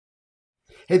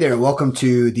Hey there, welcome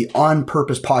to the On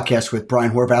Purpose podcast with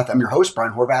Brian Horvath. I'm your host,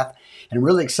 Brian Horvath, and I'm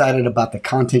really excited about the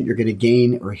content you're going to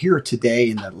gain or hear today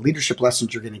and the leadership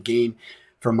lessons you're going to gain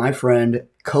from my friend,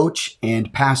 Coach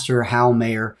and Pastor Hal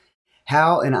Mayer.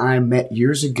 Hal and I met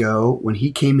years ago when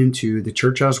he came into the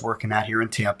church I was working at here in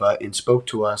Tampa and spoke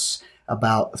to us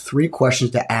about 3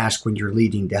 questions to ask when you're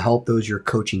leading to help those you're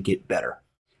coaching get better.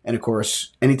 And of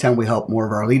course, anytime we help more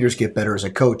of our leaders get better as a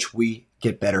coach, we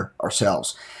get better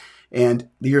ourselves. And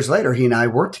years later, he and I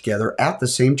worked together at the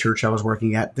same church I was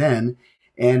working at then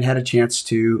and had a chance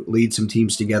to lead some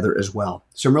teams together as well.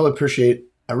 So I really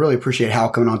appreciate Hal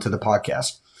coming onto the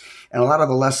podcast. And a lot of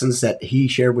the lessons that he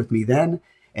shared with me then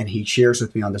and he shares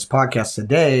with me on this podcast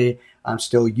today, I'm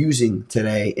still using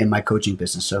today in my coaching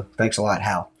business. So thanks a lot,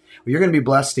 Hal. Well, you're going to be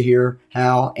blessed to hear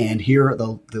Hal and hear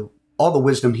all the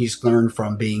wisdom he's learned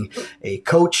from being a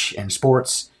coach in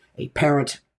sports, a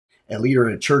parent, a leader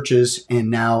at churches, and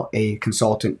now a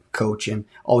consultant coach, and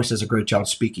always does a great job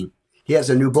speaking. He has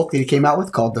a new book that he came out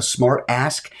with called The Smart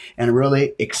Ask, and I'm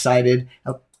really excited.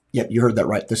 Yep, you heard that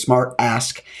right, The Smart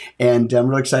Ask. And I'm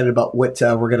really excited about what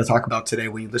we're going to talk about today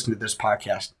when you listen to this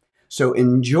podcast. So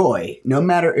enjoy, no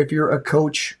matter if you're a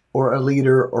coach or a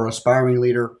leader or aspiring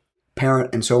leader,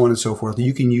 parent, and so on and so forth.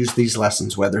 You can use these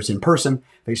lessons, whether it's in person,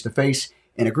 face-to-face,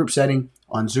 in a group setting,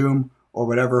 on Zoom, or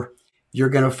whatever. You're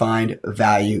going to find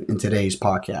value in today's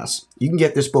podcast. You can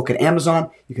get this book at Amazon.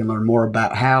 You can learn more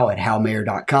about Hal at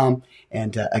halmayer.com.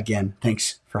 And again,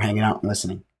 thanks for hanging out and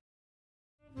listening.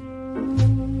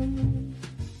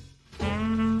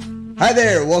 Hi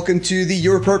there. Welcome to the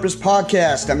Your Purpose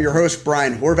podcast. I'm your host,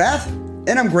 Brian Horvath,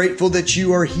 and I'm grateful that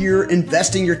you are here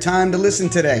investing your time to listen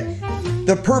today.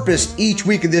 The purpose each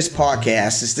week of this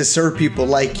podcast is to serve people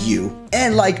like you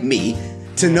and like me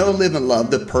to know, live, and love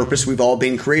the purpose we've all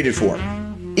been created for.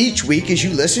 Each week as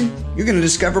you listen, you're going to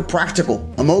discover practical,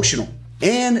 emotional,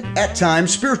 and at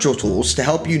times spiritual tools to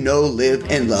help you know,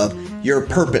 live, and love your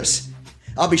purpose.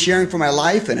 I'll be sharing from my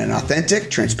life in an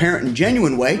authentic, transparent, and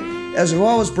genuine way, as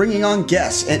well as bringing on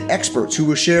guests and experts who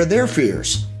will share their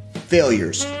fears,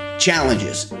 failures,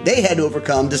 challenges they had to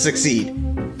overcome to succeed,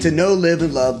 to know, live,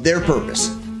 and love their purpose.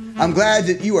 I'm glad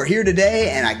that you are here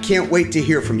today, and I can't wait to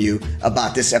hear from you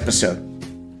about this episode.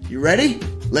 You ready?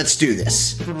 Let's do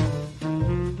this.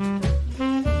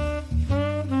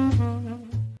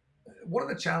 One of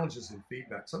the challenges in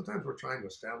feedback, sometimes we're trying to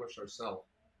establish ourselves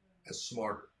as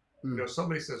smarter. You know,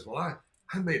 somebody says, well,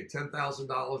 I made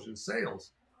 $10,000 in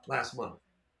sales last month.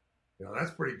 You know,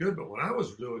 that's pretty good. But when I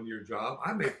was doing your job,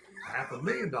 I made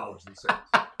 $500,000 in sales.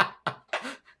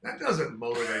 That doesn't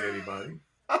motivate anybody,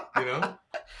 you know?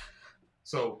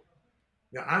 So,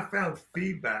 yeah, I found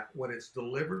feedback when it's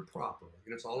delivered properly,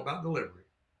 and it's all about delivery.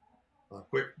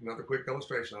 Another quick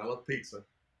illustration. I love pizza.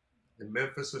 In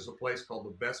Memphis, there's a place called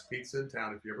the Best Pizza in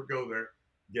Town. If you ever go there,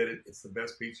 get it. It's the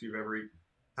best pizza you've ever eaten.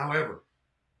 However,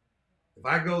 if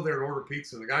I go there and order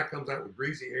pizza, and the guy comes out with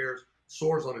greasy hairs,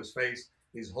 sores on his face,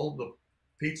 he's holding the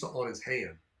pizza on his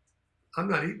hand, I'm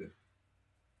not eating it.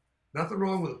 Nothing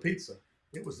wrong with the pizza.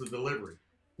 It was the delivery.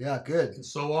 Yeah, good. And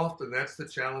so often that's the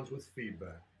challenge with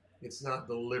feedback. It's not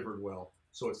delivered well,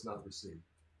 so it's not received.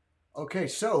 Okay,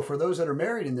 so for those that are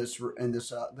married in this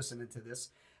listening to this,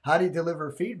 how do you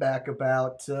deliver feedback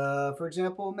about, for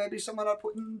example, maybe someone not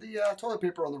putting the toilet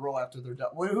paper on the roll after they're done?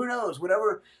 Well, who knows?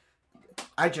 Whatever.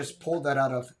 I just pulled that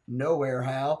out of nowhere,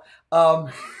 Hal.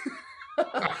 How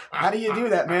do you do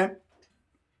that, man?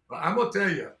 Well, I'm gonna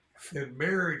tell you, in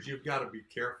marriage, you've got to be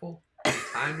careful.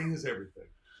 Timing is everything.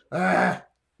 Right?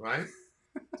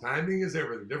 Timing is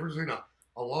everything. The difference between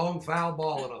a long foul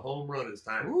ball and a home run is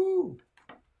timing. Ooh.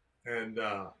 And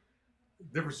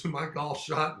difference between my golf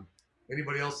shot and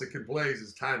anybody else that can play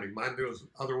is timing. Mine goes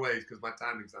other ways because my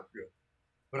timing's not good.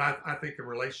 But I think in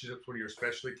relationships when you're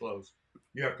especially close,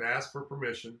 you have to ask for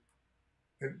permission.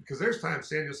 And because there's times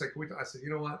Sandy will say, "Can we talk?" I said,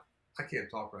 "You know what? I can't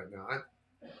talk right now.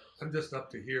 I'm just up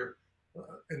to here."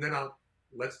 And then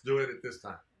let's do it at this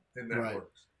time. And that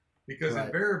works. Because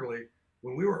invariably,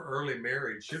 when we were early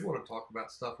married, she'd want to talk about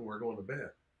stuff when we were going to bed.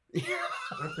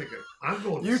 I'm thinking, I'm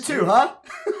going to You sleep. too, huh?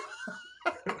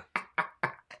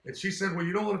 And she said, well,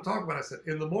 you don't want to talk about it. I said,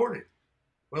 in the morning.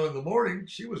 Well, in the morning,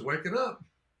 she was waking up.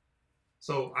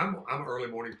 So I'm an early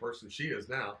morning person. She is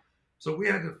now. So we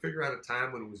had to figure out a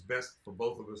time when it was best for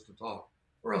both of us to talk.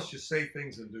 Or else you say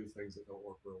things and do things that don't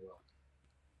work real well.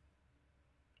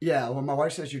 Yeah, well, my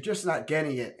wife says, you're just not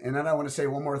getting it. And then I want to say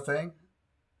one more thing.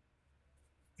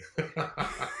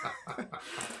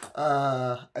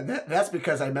 And that's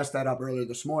because I messed that up earlier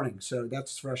this morning. So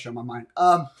that's fresh on my mind.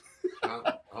 I'll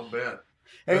bet.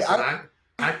 Hey, Listen,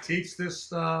 I teach this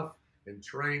stuff and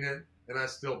train it. and I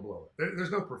still blow it.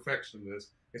 There's no perfection in this.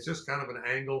 It's just kind of an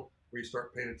angle where you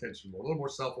start paying attention more, a little more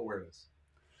self-awareness.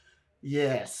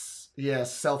 Yes,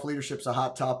 yes. Self-leadership's a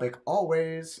hot topic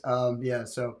always. Yeah.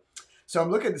 So I'm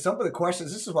looking at some of the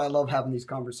questions. This is why I love having these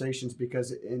conversations,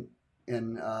 because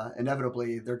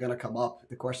inevitably they're going to come up.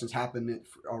 The questions happen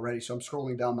already. So I'm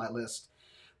scrolling down my list.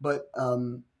 But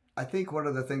I think one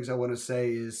of the things I want to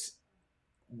say is,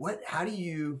 how do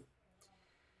you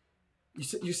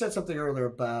said something earlier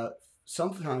about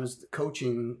sometimes the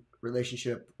coaching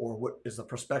relationship, or what is the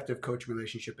prospective coaching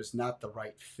relationship, is not the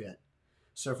right fit.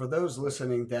 So for those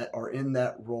listening that are in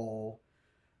that role,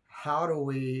 how do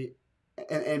we,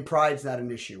 and pride's not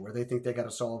an issue where they think they got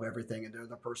to solve everything and they're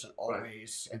the person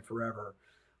always and forever.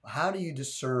 How do you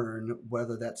discern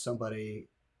whether that somebody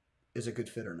is a good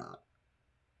fit or not?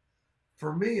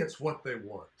 For me, it's what they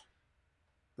want.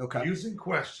 Okay. Using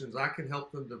questions, I can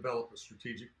help them develop a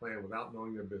strategic plan without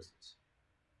knowing their business.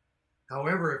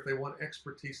 However, if they want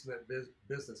expertise in that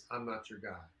business, I'm not your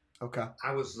guy. Okay.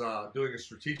 I was doing a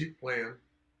strategic plan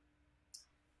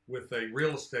with a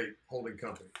real estate holding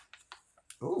company.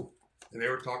 Oh. And they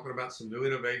were talking about some new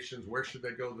innovations. Where should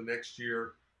they go the next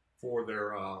year for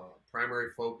their primary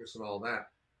focus and all that?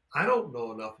 I don't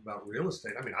know enough about real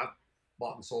estate. I mean, I've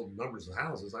bought and sold numbers of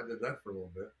houses. I did that for a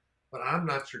little bit. But I'm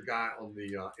not your guy on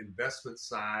the investment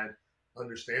side,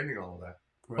 understanding all of that.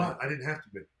 Right. But I didn't have to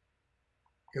be,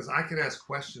 because I can ask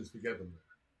questions to get them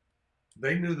there.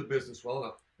 They knew the business well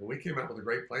enough, and we came out with a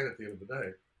great plan at the end of the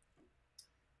day.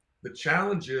 The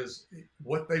challenge is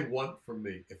what they want from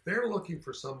me. If they're looking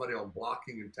for somebody on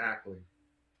blocking and tackling,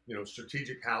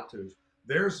 strategic how-tos,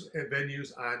 there's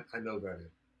venues I know that in,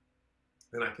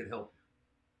 and I can help you.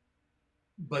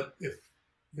 But if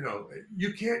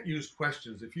you can't use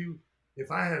questions. If you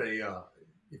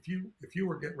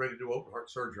were getting ready to do open heart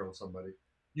surgery on somebody,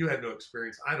 you had no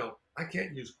experience. I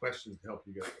can't use questions to help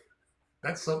you get there.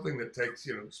 That's something that takes,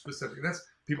 specific. That's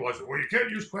people always say, well, you can't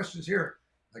use questions here.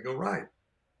 I go, right.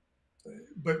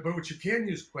 But what you can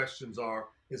use questions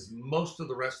is most of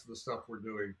the rest of the stuff we're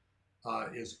doing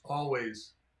is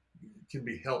always can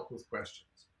be helped with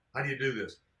questions. How do you do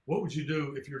this? What would you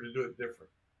do if you were to do it different?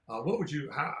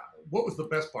 What was the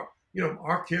best part?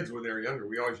 Our kids, when they were younger,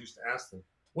 we always used to ask them,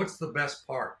 what's the best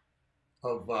part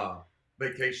of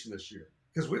vacation this year?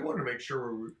 Because we wanted to make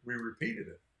sure we repeated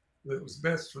it. It was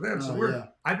best for them.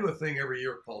 I do a thing every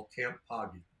year called Camp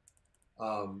Poggy.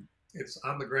 I'm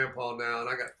the grandpa now, and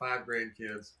I got 5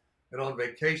 grandkids. And on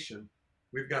vacation,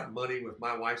 we've got money with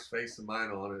my wife's face and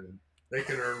mine on it, and they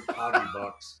can earn Poggy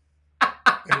bucks.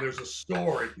 And there's a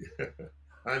store.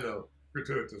 I know,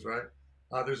 gratuitous, right?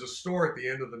 There's a store at the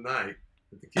end of the night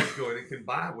that the kids go in and can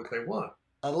buy what they want.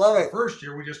 I love it. The first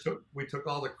year, we took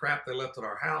all the crap they left at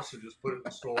our house and just put it in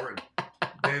the store, and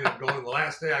they ended up going. The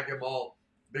last day, I give them all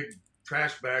big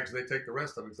trash bags, and they take the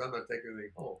rest of it because I'm not taking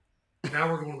anything home. Now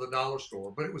we're going to the dollar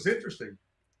store. But it was interesting.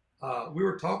 We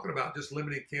were talking about just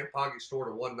limiting Camp Poggy store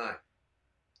to one night.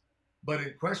 But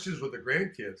in questions with the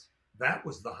grandkids, that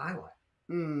was the highlight.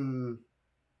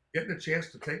 Getting a chance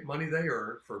to take money they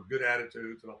earned for good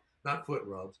attitudes, and not foot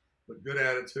rubs, but good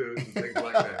attitudes and things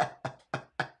like that.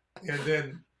 And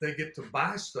then they get to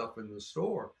buy stuff in the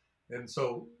store. And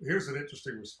so here's an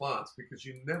interesting response, because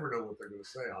you never know what they're going to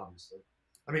say, obviously.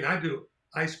 I mean, I do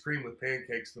ice cream with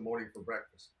pancakes in the morning for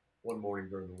breakfast one morning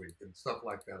during the week and stuff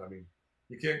like that. I mean,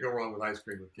 you can't go wrong with ice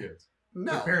cream with kids.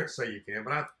 No. The parents say you can,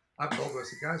 but I've told them, I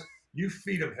said, guys, you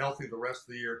feed them healthy the rest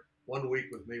of the year. 1 week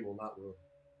with me will not ruin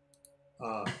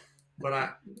it.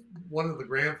 But one of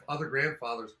the other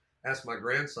grandfathers asked my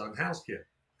grandson, Hal's kid,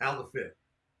 Hal the Fit,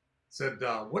 said,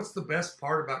 what's the best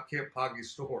part about Camp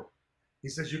Poggy's store? He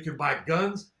says, you can buy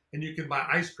guns and you can buy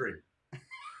ice cream.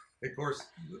 Of course,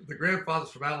 the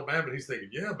grandfather's from Alabama, and he's thinking,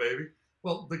 yeah, baby.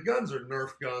 Well, the guns are Nerf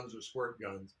guns or squirt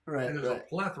guns. Right, and there's a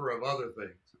plethora of other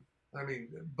things. I mean,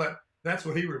 but that's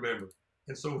what he remembered.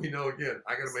 And so we know, again,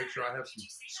 I got to make sure I have some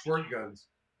squirt guns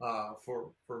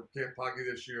for Camp Poggy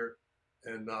this year,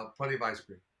 and plenty of ice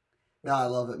cream. No, I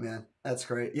love it, man. That's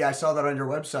great. Yeah, I saw that on your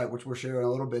website, which we're sharing a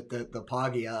little bit, the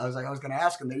Poggy. I was going to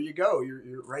ask him. There you go.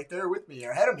 You're right there with me.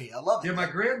 You're ahead of me. I love it. Yeah, my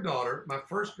granddaughter, my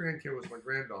first grandkid was my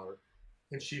granddaughter,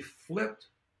 and she flipped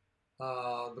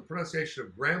the pronunciation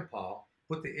of grandpa,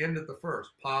 put the end at the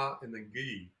first, pa, and then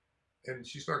gee. And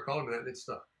she started calling me that, and it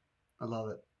stuck. I love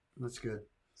it. That's good.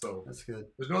 So that's good.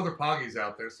 There's no other Poggies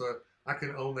out there, so I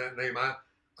can own that name.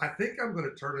 I think I'm going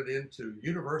to turn it into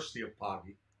University of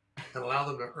Poggy and allow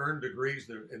them to earn degrees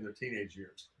in their teenage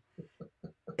years.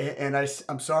 And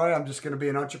I'm sorry, I'm just going to be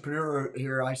an entrepreneur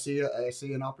here. I see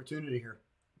an opportunity here.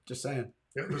 Just saying.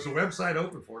 Yeah, there's a website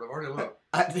open for it. I've already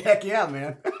looked. Heck yeah,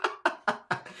 man.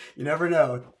 You never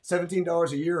know.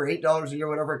 $17 a year or $8 a year,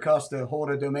 whatever it costs to hold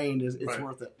a domain, it's Right.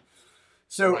 worth it.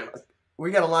 So Right.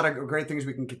 we got a lot of great things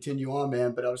we can continue on,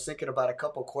 man. But I was thinking about a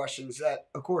couple questions that,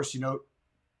 of course,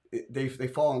 they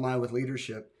fall in line with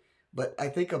leadership. But I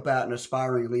think about an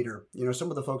aspiring leader. Some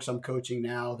of the folks I'm coaching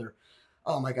now, they're,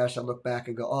 oh my gosh, I look back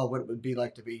and go, oh, what it would be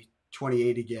like to be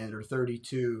 28 again or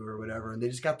 32 or whatever. And they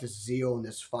just got this zeal and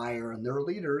this fire, and they're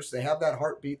leaders. They have that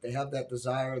heartbeat. They have that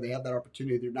desire. They have that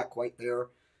opportunity. They're not quite there.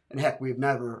 And heck, we've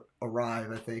never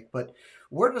arrived, I think. But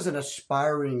where does an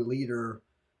aspiring leader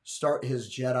start his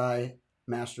Jedi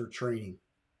master training?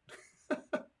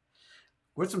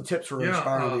 What's some tips for an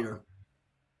aspiring leader?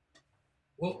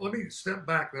 Well, let me step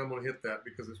back and I'm going to hit that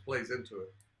because this plays into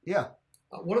it. Yeah.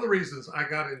 One of the reasons I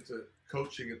got into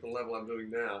coaching at the level I'm doing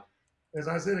now is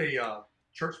I was in a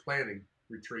church planting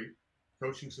retreat,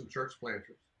 coaching some church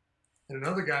planters. And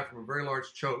another guy from a very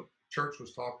large church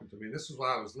was talking to me. This is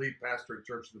why I was lead pastor at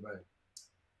Church of the Bay.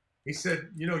 He said,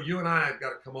 you and I have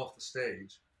got to come off the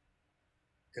stage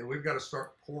and we've got to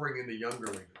start pouring into younger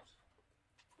leaders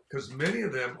because many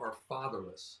of them are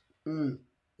fatherless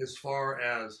as far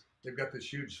as they've got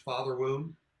this huge father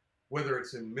wound, whether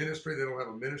it's in ministry, they don't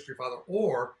have a ministry father,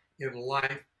 or in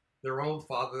life, their own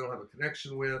father they don't have a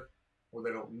connection with, or they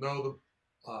don't know them,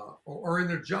 or in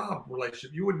their job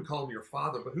relationship, you wouldn't call them your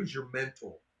father, but who's your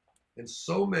mentor? And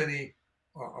so many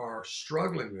are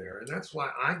struggling there. And that's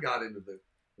why I got into the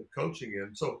coaching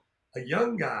end. So a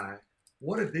young guy,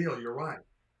 what a deal, you're right.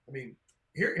 I mean,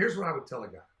 here's what I would tell a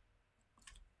guy.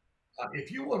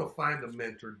 If you want to find a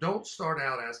mentor, don't start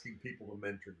out asking people to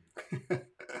mentor you.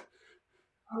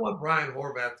 I want Brian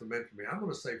Horvath to mentor me. I'm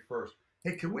going to say first,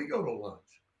 hey, can we go to lunch?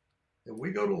 And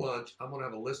we go to lunch, I'm going to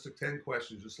have a list of 10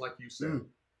 questions, just like you said. I'm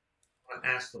going to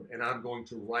ask them, and I'm going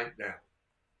to write down.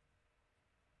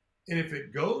 And if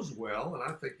it goes well, and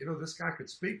I think, this guy could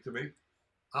speak to me,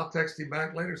 I'll text him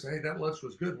back later and say, hey, that lunch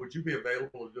was good. Would you be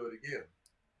available to do it again?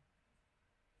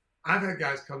 I've had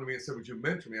guys come to me and said, would you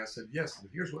mentor me? I said, yes. And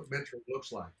here's what mentoring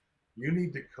looks like. You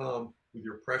need to come with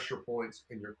your pressure points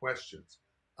and your questions.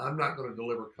 I'm not going to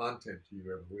deliver content to you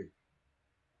every week.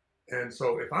 And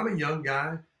so if I'm a young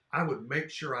guy, I would make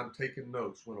sure I'm taking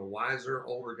notes when a wiser,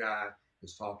 older guy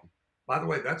is talking. By the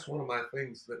way, that's one of my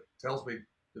things that tells me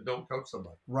to don't coach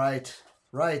somebody. Right.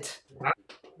 And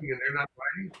they're not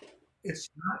writing. It's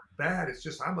not bad. It's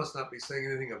just I must not be saying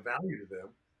anything of value to them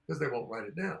because they won't write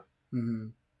it down. Mm-hmm.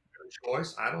 Their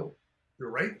choice. I don't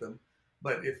berate them.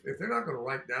 But if they're not going to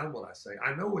write down what I say,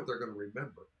 I know what they're going to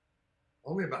remember.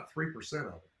 Only about 3%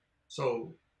 of it.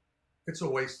 So it's a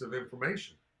waste of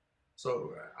information.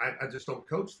 So I just don't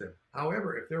coach them.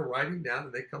 However, if they're writing down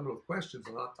and they come with questions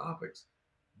on hot topics,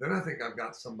 then I think I've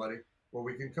got somebody where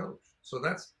we can coach. So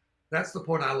that's the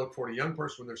point I look for in a young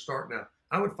person when they're starting out.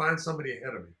 I would find somebody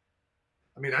ahead of me.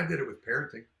 I mean, I did it with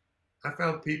parenting. I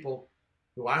found people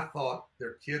who I thought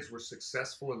their kids were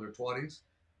successful in their 20s.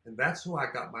 And that's who I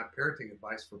got my parenting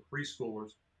advice for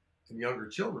preschoolers and younger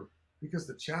children. Because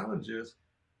the challenge is,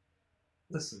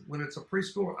 listen, when it's a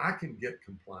preschooler, I can get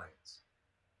compliance.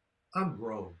 I'm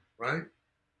grown, right?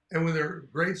 And when they're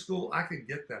grade school, I can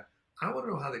get that. I want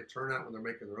to know how they turn out when they're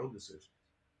making their own decisions.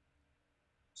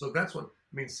 So that's what,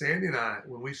 Sandy and I,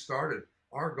 when we started,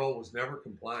 our goal was never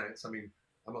compliance.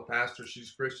 I'm a pastor,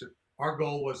 she's Christian. Our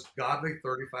goal was godly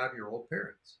 35-year-old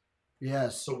parents.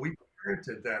 Yes. So we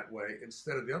parented that way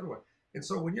instead of the other way. And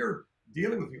so when you're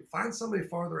dealing with you, find somebody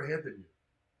farther ahead than you.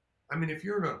 If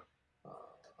you're in a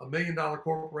 $1 million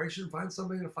corporation, find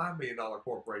somebody in a $5 million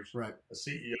corporation, right? A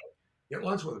CEO. Get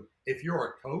lunch with them. If you're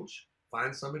a coach,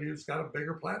 find somebody who's got a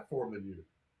bigger platform than you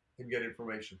and get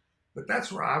information. But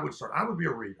that's where I would start. I would be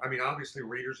a reader. Obviously,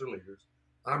 readers are leaders.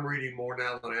 I'm reading more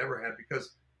now than I ever had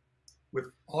because with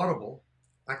Audible,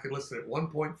 I can listen at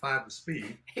 1.5 the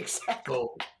speed. Exactly.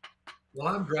 So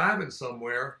while I'm driving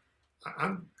somewhere,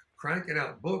 I'm cranking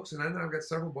out books, and then I've got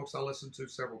several books I listen to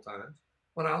several times.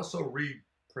 But I also read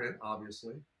print,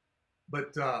 obviously.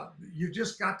 But you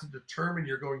just got to determine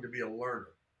you're going to be a learner,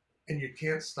 and you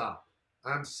can't stop.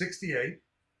 I'm 68,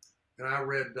 and I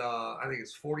read, I think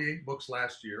it's 48 books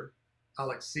last year.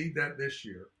 I'll exceed that this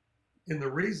year. And the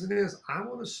reason is I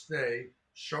want to stay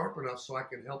sharp enough so I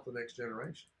can help the next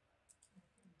generation.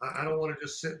 I don't want to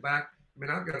just sit back.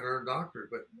 I've got an earned doctorate,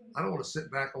 but I don't want to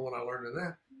sit back on what I learned in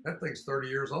that. That thing's 30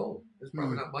 years old. There's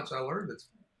probably not much I learned that's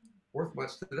worth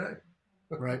much today.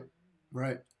 Right.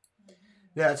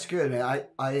 Yeah, it's good. I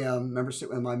remember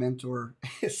sitting with my mentor.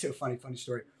 It's so funny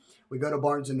story. We go to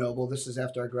Barnes and Noble. This is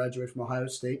after I graduated from Ohio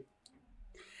State.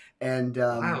 And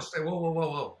Ohio State,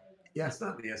 whoa. Yeah. It's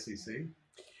not the SEC.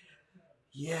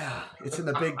 Yeah, it's in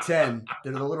the Big Ten.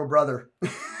 They're the little brother.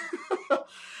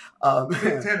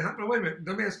 Big Ten. Wait a minute.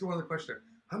 Let me ask you one other question.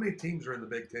 How many teams are in the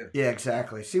Big Ten? Yeah,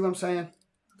 exactly. See what I'm saying?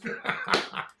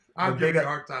 I'll give you a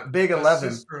hard time. Big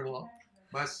 11.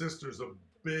 My sister's a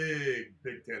big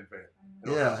Big Ten fan.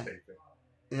 An Yeah. Ohio State fan.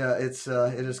 Yeah,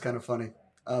 it is kind of funny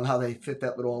how they fit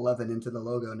that little 11 into the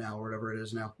logo now, or whatever it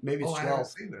is now. Maybe it's 12. I haven't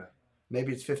seen that.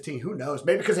 Maybe it's 15. Who knows?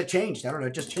 Maybe because it changed. I don't know.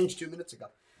 It just changed 2 minutes ago.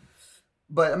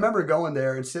 But I remember going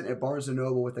there and sitting at Barnes &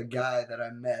 Noble with a guy that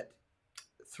I met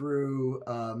through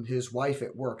his wife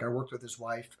at work. I worked with his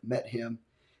wife, met him,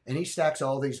 and he stacks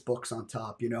all these books on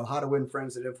top, How to Win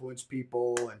Friends That Influence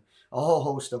People and a whole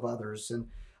host of others. And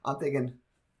I'm thinking,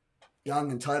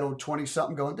 young, entitled,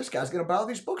 20-something, going, this guy's going to buy all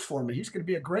these books for me. He's going to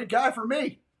be a great guy for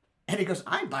me. And he goes,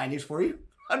 I'm buying these for you.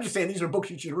 I'm just saying these are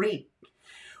books you should read.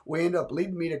 We end up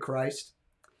leading me to Christ,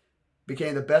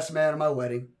 became the best man at my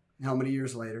wedding. How many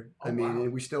years later? Wow.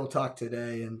 And we still talk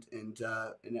today, and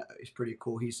it's pretty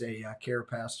cool. He's a care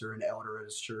pastor and elder at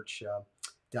his church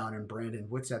down in Brandon.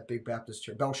 What's that big Baptist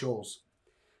church? Bell Shoals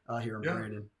here in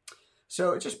Brandon.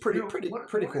 So it's just pretty cool.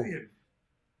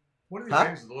 One of the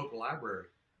advantages of the local library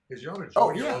is you ought to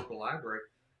join your local library,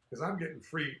 because I'm getting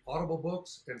free Audible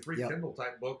books and free Kindle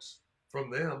type books from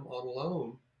them on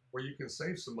loan, where you can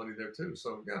save some money there too.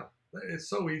 So it's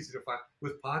so easy to find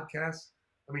with podcasts.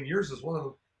 I mean, yours is one of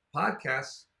them.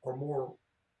 Podcasts are more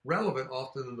relevant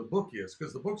often than the book is,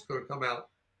 because the book's going to come out,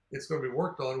 it's going to be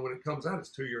worked on. When it comes out, it's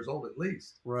 2 years old at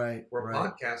least. Right. Where a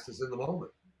podcast is in the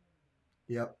moment.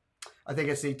 Yep. I think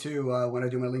I see too, when I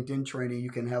do my LinkedIn training, you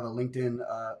can have a LinkedIn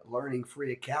learning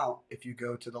free account if you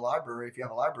go to the library, if you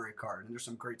have a library card. And there's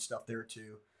some great stuff there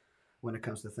too when it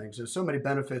comes to things. There's so many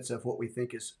benefits of what we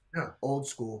think is old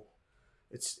school.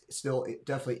 It's still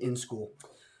definitely in school.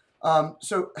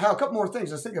 So Hal, a couple more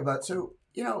things I was thinking about. So,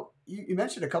 you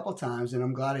mentioned a couple of times, and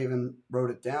I'm glad I even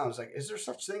wrote it down. It's like, is there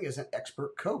such thing as an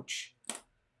expert coach?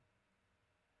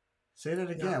 Say that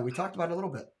again. Yeah. We talked about it a little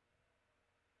bit.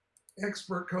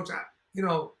 Expert coach.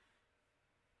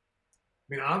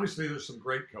 Obviously there's some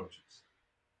great coaches.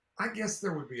 I guess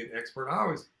there would be an expert.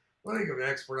 When I think of an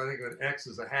expert, I think of an X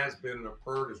as a has-been and a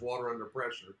PERD as water under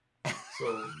pressure.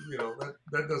 So,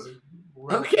 that doesn't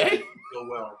really go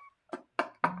well.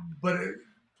 But,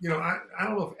 I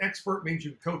don't know if expert means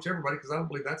you coach everybody, because I don't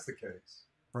believe that's the case.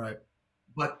 Right.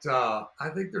 But I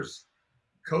think there's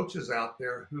coaches out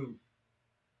there who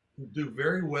do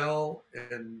very well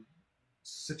in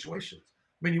situations.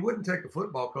 You wouldn't take a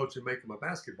football coach and make him a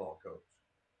basketball coach.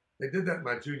 They did that in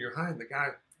my junior high, and the guy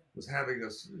was having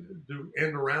us do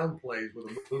end-around plays with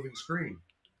a moving screen.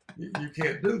 You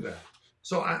can't do that.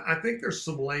 So I think there's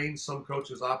some lanes some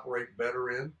coaches operate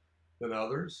better in than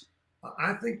others.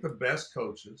 I think the best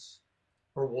coaches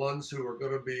are ones who are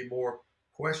going to be more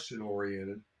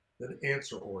question-oriented than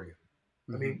answer-oriented.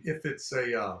 Mm-hmm. If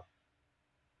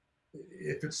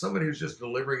it's somebody who's just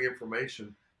delivering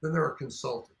information, then they're a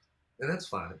consultant, and that's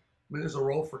fine. There's a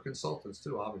role for consultants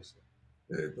too, obviously.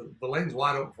 The lane's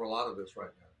wide open for a lot of this right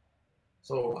now.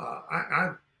 So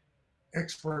I'm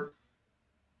expert,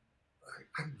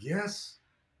 I guess,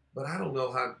 but I don't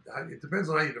know how. It depends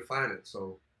on how you define it.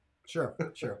 So. Sure.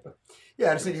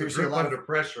 Yeah, I just think you're a lot of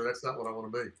pressure. That's not what I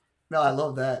want to be. No, I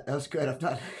love that. That was good. I'm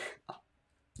not.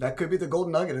 That could be the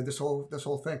golden nugget of this whole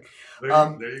thing.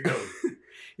 There you go.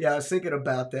 Yeah, I was thinking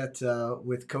about that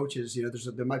with coaches.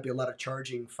 There might be a lot of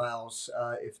charging fouls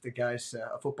if the guy's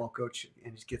a football coach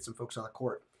and he gets some folks on the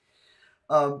court.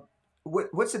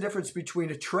 What's the difference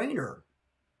between a trainer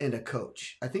and a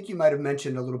coach? I think you might have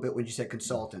mentioned a little bit when you said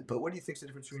consultant, but what do you think is the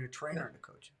difference between a trainer and a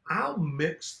coach? I'll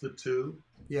mix the two.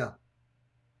 Yeah.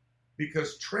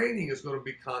 Because training is going to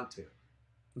be content.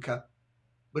 Okay.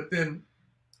 But then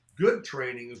good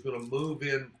training is going to move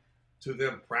in to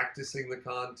them practicing the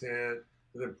content,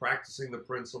 to them practicing the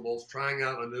principles, trying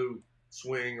out a new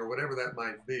swing or whatever that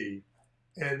might be.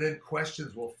 And then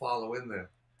questions will follow in that.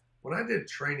 When I did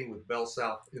training with Bell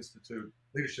South Institute,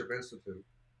 Leadership Institute,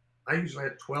 I usually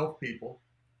had 12 people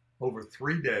over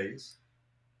 3 days,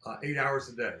 8 hours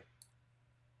a day.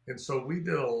 And so we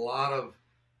did a lot of,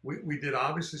 we did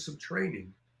obviously some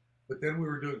training, but then we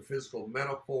were doing physical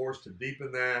metaphors to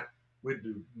deepen that. We'd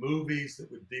do movies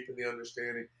that would deepen the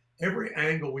understanding. Every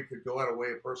angle we could go out a way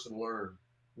a person learned,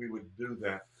 we would do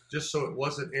that, just so it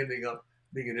wasn't ending up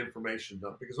being an information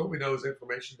dump. Because what we know is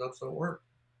information dumps don't work.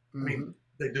 Mm-hmm.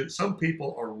 They do. Some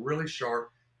people are really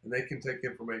sharp and they can take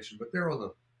information, but they're on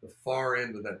the far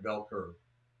end of that bell curve,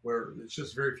 where it's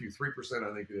just very few, 3%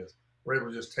 I think it is. We're able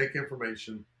to just take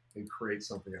information and create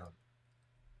something out of it.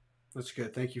 That's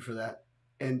good. Thank you for that.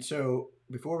 And so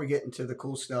before we get into the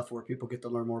cool stuff where people get to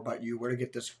learn more about you, where to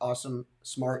get this awesome,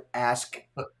 smart Ask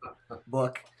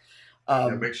book.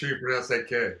 Make sure you pronounce that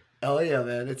K. Oh yeah,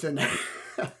 man, it's in there.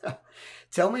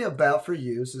 Tell me about for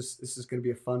you. This is going to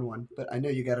be a fun one, but I know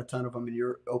you got a ton of them, and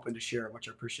you're open to share, which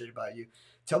I appreciate about you.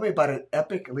 Tell me about an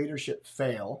epic leadership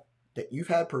fail that you've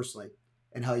had personally,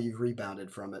 and how you've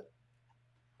rebounded from it.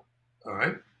 All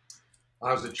right.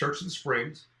 I was at Church in the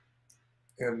Springs,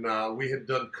 and we had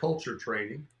done culture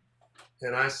training.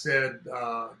 And I said,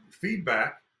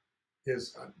 feedback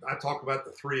is, I talk about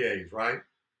the 3 A's, right?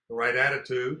 The right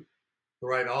attitude, the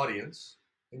right audience,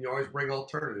 and you always bring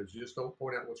alternatives. You just don't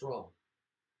point out what's wrong.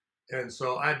 And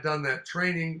so I'd done that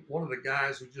training. One of the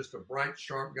guys who's just a bright,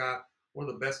 sharp guy, one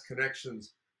of the best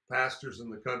connections pastors in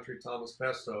the country, Thomas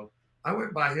Pesto. I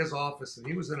went by his office and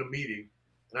he was in a meeting,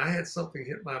 and I had something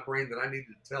hit my brain that I needed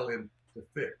to tell him to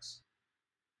fix.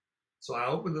 So I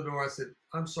opened the door. I said,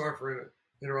 I'm sorry for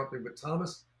interrupting, but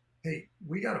Thomas, hey,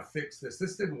 we got to fix this.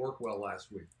 This didn't work well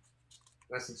last week.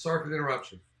 And I said, sorry for the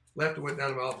interruption. Left and went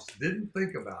down to my office. Didn't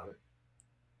think about it.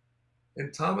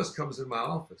 And Thomas comes in my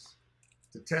office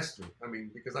to test me. I mean,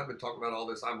 because I've been talking about all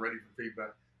this, I'm ready for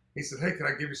feedback. He said, hey, can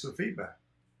I give you some feedback?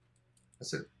 I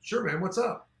said, sure, man, what's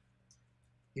up?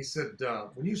 He said,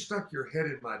 when you stuck your head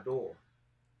in my door,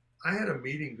 I had a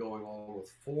meeting going on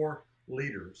with 4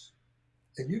 leaders,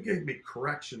 and you gave me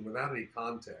correction without any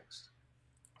context.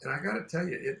 And I got to tell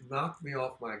you, it knocked me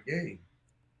off my game.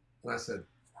 And I said,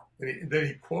 and then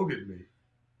he quoted me.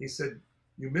 He said,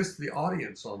 you missed the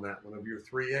audience on that one of your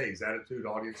 3 A's, attitude,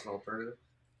 audience, and alternative.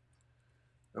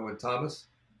 I went, Thomas,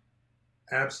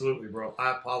 absolutely, bro.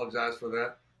 I apologize for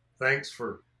that. Thanks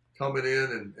for coming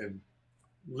in and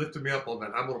lifting me up on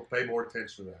that. I'm going to pay more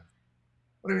attention to that.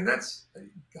 But I mean, that's,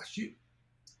 gosh,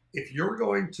 if you're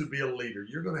going to be a leader,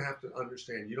 you're going to have to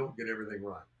understand you don't get everything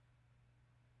right.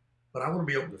 But I want to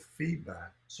be open to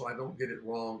feedback so I don't get it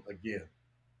wrong again,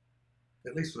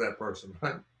 at least with that person,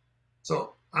 right?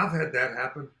 So I've had that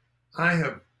happen. I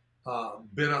have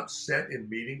been upset in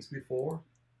meetings before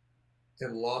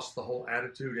and lost the whole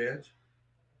attitude edge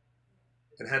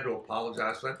and had to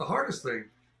apologize for that. The hardest thing,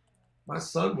 my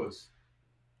son was,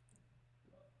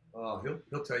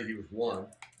 he'll tell you he was 1,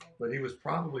 but he was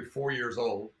probably 4 years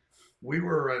old. We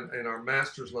were in our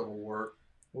master's level work.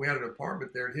 We had an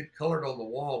apartment there, and he'd colored on the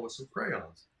wall with some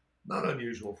crayons. Not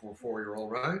unusual for a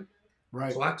 4-year-old, right?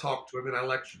 Right. So I talked to him and I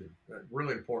lectured him.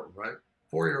 Really important, right?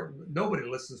 4-year-old, nobody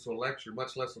listens to a lecture,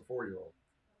 much less a 4-year-old.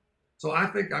 So I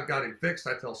think I've got him fixed.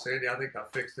 I tell Sandy, I think I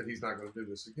fixed it. He's not going to do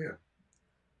this again.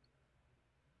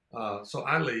 So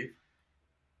I leave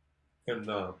and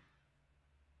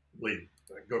leave.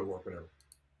 I go to work, whatever.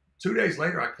 2 days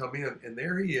later, I come in, and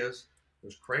there he is.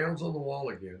 There's crayons on the wall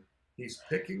again. He's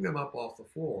picking them up off the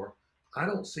floor. I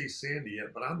don't see Sandy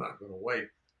yet, but I'm not going to wait.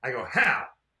 I go, Hal.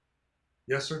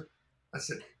 Yes, sir. I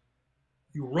said,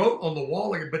 you wrote on the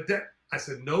wall again, but I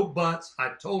said, no buts.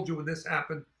 I told you when this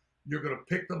happened, you're going to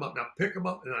pick them up. Now pick them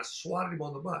up. And I swatted him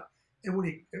on the butt. And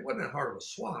it wasn't that hard of a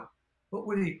swat, but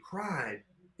when he cried,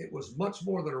 it was much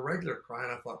more than a regular cry.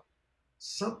 And I thought,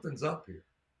 something's up here.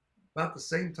 About the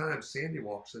same time, Sandy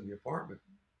walks in the apartment.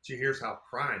 She hears Hal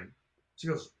crying. She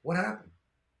goes, what happened?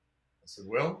 I said,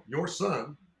 well, your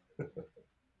son.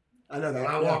 I know that.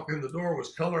 When I walked in the door,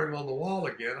 was coloring on the wall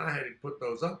again. I had him put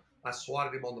those up. I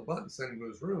swatted him on the butt and sent him to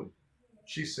his room.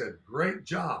 She said, great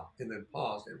job, and then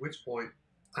paused, at which point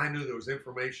I knew there was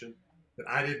information that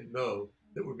I didn't know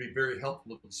that would be very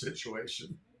helpful in the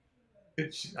situation.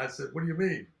 And I said, what do you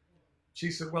mean?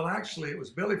 She said, well, actually, it was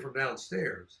Billy from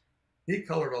downstairs. He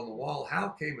colored on the wall.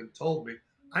 Hal came and told me.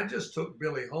 I just took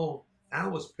Billy home.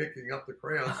 Hal was picking up the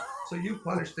crayons. So you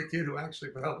punished the kid who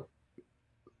actually found it.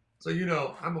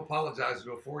 So, I'm apologizing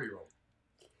to a 4-year-old.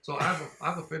 So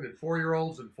I've offended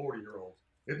 4-year-olds and 40-year-olds.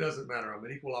 It doesn't matter. I'm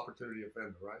an equal opportunity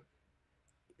offender, right?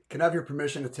 Can I have your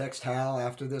permission to text Hal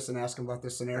after this and ask him about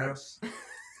this scenario?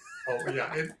 Oh,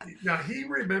 yeah. Now, he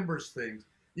remembers things.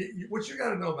 What you got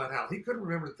to know about Hal, he couldn't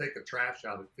remember to take the trash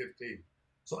out at 15.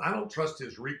 So I don't trust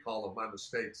his recall of my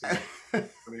mistakes. I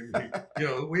mean,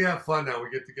 we have fun now. We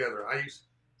get together.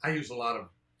 I use a lot of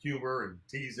humor and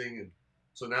teasing, and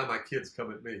so now my kids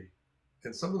come at me.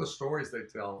 And some of the stories they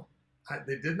tell,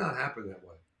 they did not happen that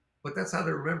way. But that's how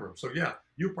they remember them. So, yeah,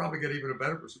 you probably get even a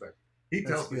better perspective. He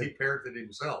tells me he parented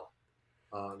himself.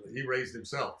 He raised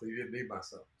himself. He didn't need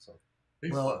myself. So,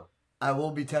 he's fun. I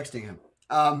will be texting him.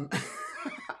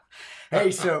 Hey,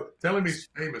 so tell him he's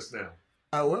famous now.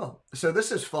 I will. So this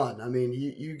is fun. I mean,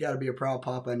 you got to be a proud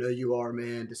papa. I know you are,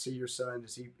 man. To see your son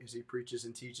as he preaches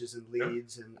and teaches and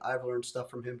leads, and I've learned stuff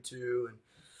from him too, and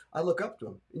I look up to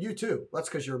him. And you too. That's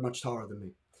because you're much taller than me.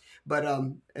 But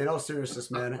in all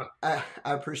seriousness, man, I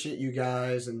appreciate you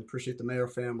guys and appreciate the Mayer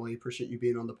family. Appreciate you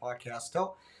being on the podcast.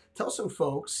 Tell some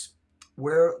folks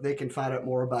where they can find out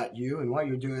more about you. And while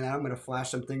you're doing that, I'm going to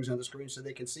flash some things on the screen so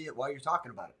they can see it while you're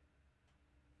talking about it.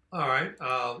 All right.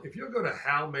 If you'll go to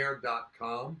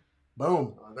halmayer.com,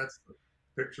 boom. That's the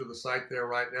picture of the site there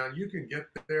right now. You can get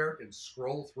there and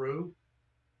scroll through.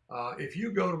 If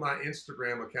you go to my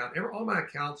Instagram account, all my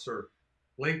accounts are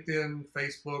LinkedIn,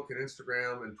 Facebook, and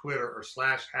Instagram, and Twitter are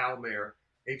 /Hal Mayer,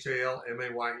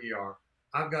 HALMAYER.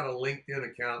 I've got a LinkedIn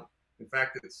account. In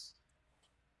fact, it's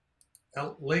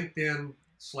LinkedIn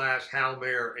 /Hal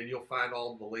Mayer, and you'll find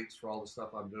all the links for all the stuff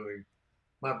I'm doing.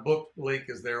 My book link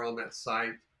is there on that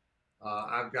site.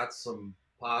 I've got some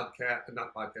I've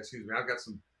got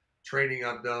some training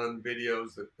I've done,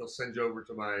 videos that they'll send you over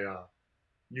to my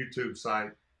YouTube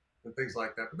site and things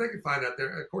like that. But they can find out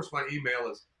there. Of course, my email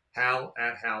is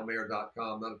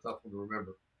hal@halmayer.com. Not a tough one to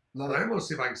remember. But I'm going to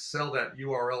see if I can sell that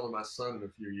URL to my son in a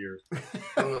few years.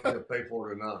 I don't know if he'll pay for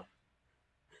it or not.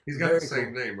 He's got the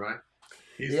same name, right?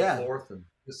 He's the fourth, and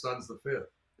his son's the fifth.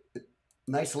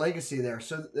 Nice legacy there.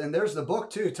 So, and there's the book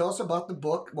too. Tell us about the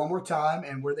book one more time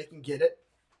and where they can get it.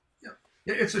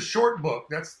 Yeah, it's a short book.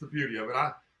 That's the beauty of it.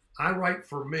 I write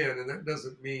for men, and that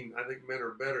doesn't mean I think men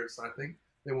are better. I think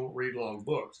they won't read long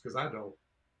books because I don't.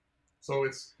 So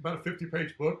it's about a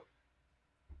 50-page book.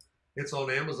 It's on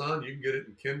Amazon. You can get it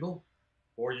in Kindle,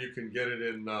 or you can get it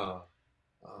in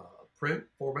print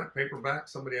format, paperback.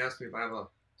 Somebody asked me if I have an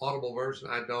Audible version.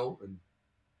 I don't, and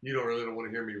you don't really want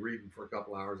to hear me reading for a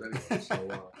couple hours anyway.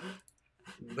 So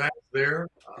that's there,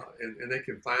 and they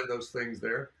can find those things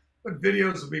there. But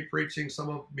videos of me preaching, some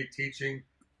of me teaching,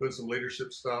 doing some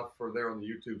leadership stuff for there on the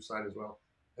YouTube side as well.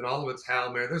 And all of it's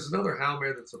Hal Mayer. There's another Hal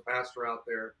Mayer that's a pastor out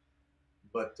there,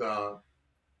 but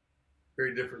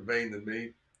very different vein than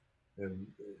me. And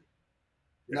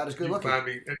not as good looking.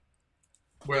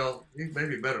 Well, he may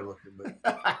be better looking, but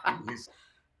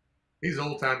he's an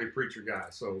old-timey preacher guy,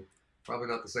 so probably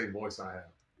not the same voice I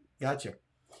have. Gotcha.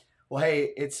 Well,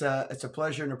 hey, it's a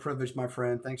pleasure and a privilege, my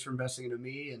friend. Thanks for investing into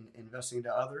me and investing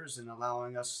into others and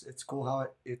allowing us. It's cool how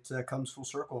it comes full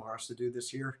circle for us to do this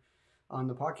here on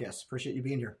the podcast. Appreciate you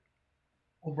being here.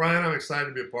 Well, Brian, I'm excited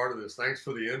to be a part of this. Thanks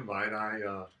for the invite.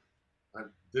 I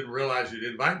didn't realize you'd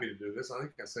invite me to do this. I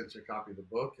think I sent you a copy of the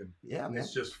book, and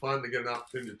it's just fun to get an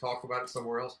opportunity to talk about it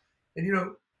somewhere else. And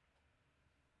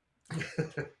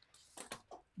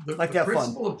the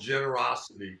principle of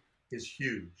generosity is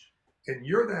huge. And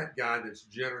you're that guy that's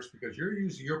generous because you're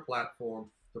using your platform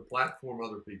to platform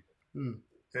other people.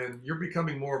 And you're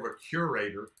becoming more of a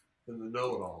curator than the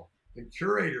know-it-all. And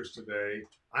curators today,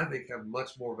 I think, have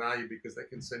much more value because they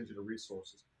can send you the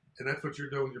resources. And that's what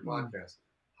you're doing with your podcast,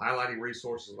 highlighting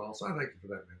resources and all. So I thank you for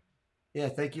that, man. Yeah,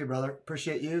 thank you, brother.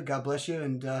 Appreciate you. God bless you.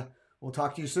 And we'll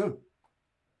talk to you soon.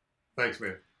 Thanks,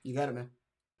 man. You got it, man.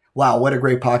 Wow, what a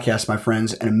great podcast, my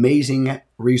friends. An amazing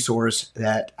resource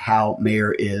that Hal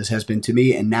Mayer has been to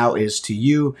me and now is to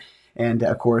you. And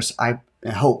of course, I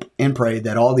hope and pray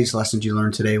that all these lessons you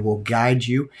learned today will guide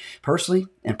you personally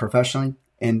and professionally.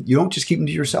 And you don't just keep them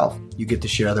to yourself. You get to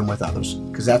share them with others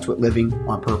because that's what living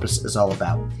on purpose is all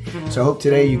about. So I hope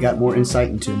today you got more insight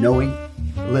into knowing,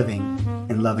 living,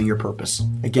 and loving your purpose.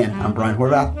 Again, I'm Brian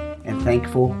Horvath, and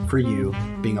thankful for you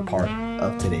being a part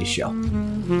of today's show.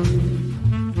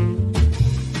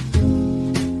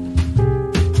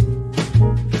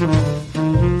 Mm-hmm.